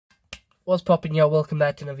What's poppin', yo? Welcome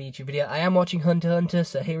back to another YouTube video. I am watching Hunter x Hunter,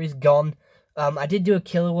 so here is Gon. I did do a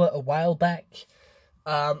Killua a while back.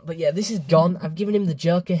 But yeah, this is Gon. I've given him the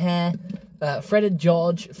Joker hair. Fred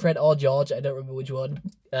or George, I don't remember which one.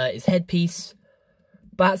 His headpiece,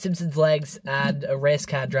 Bart Simpson's legs, and a race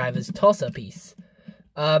car driver's torso piece.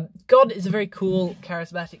 Gon is a very cool,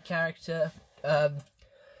 charismatic character.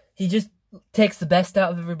 He just takes the best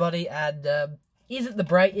out of everybody, and he isn't the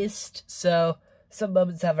brightest, so some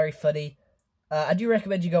moments are very funny. I do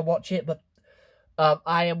recommend you go watch it, but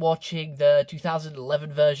I am watching the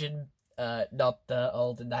 2011 version, not the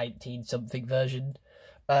old 19-something version,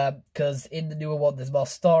 because in the newer one there's more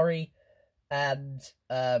story, and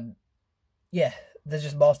yeah, there's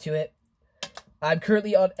just more to it. I'm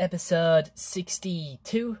currently on episode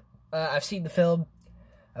 62. I've seen the film.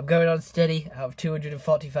 I'm going on steady out of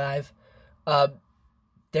 245.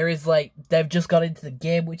 There is, they've just got into the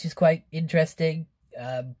game, which is quite interesting.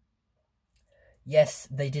 Yes,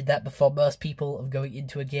 they did that before most people of going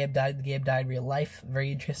into a game, dying the game, die in real life.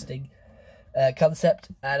 Very interesting concept.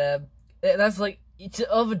 And that's it's an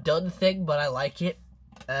overdone thing, but I like it,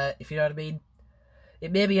 if you know what I mean.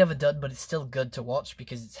 It may be overdone, but it's still good to watch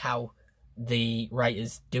because it's how the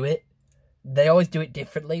writers do it. They always do it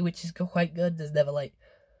differently, which is quite good. There's never, I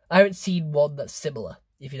haven't seen one that's similar,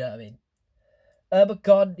 if you know what I mean. But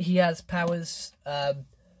Gon, he has powers.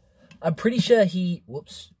 I'm pretty sure he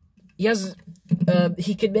has,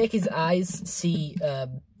 he can make his eyes see,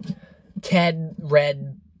 Ken,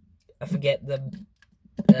 Ren, I forget them,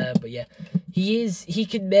 but yeah. He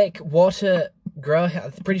can make water grow.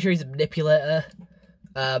 I'm pretty sure he's a manipulator,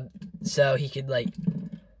 so he can,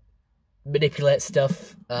 manipulate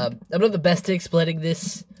stuff. I'm not the best at explaining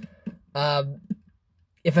this.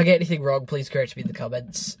 If I get anything wrong, please correct me in the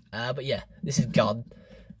comments. But yeah, this is Gon.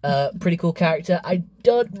 Pretty cool character. I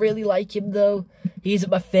don't really like him, though. He's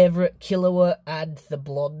my favourite, Killua and the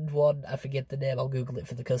blonde one. I forget the name, I'll Google it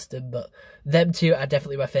for the custom, but them two are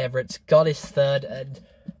definitely my favourites. Gon is third, and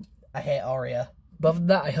I hate Arya. But other than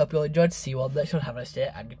that, I hope you all enjoyed. See you all next one. Have a nice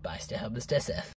day, and goodbye. Stay home and stay safe.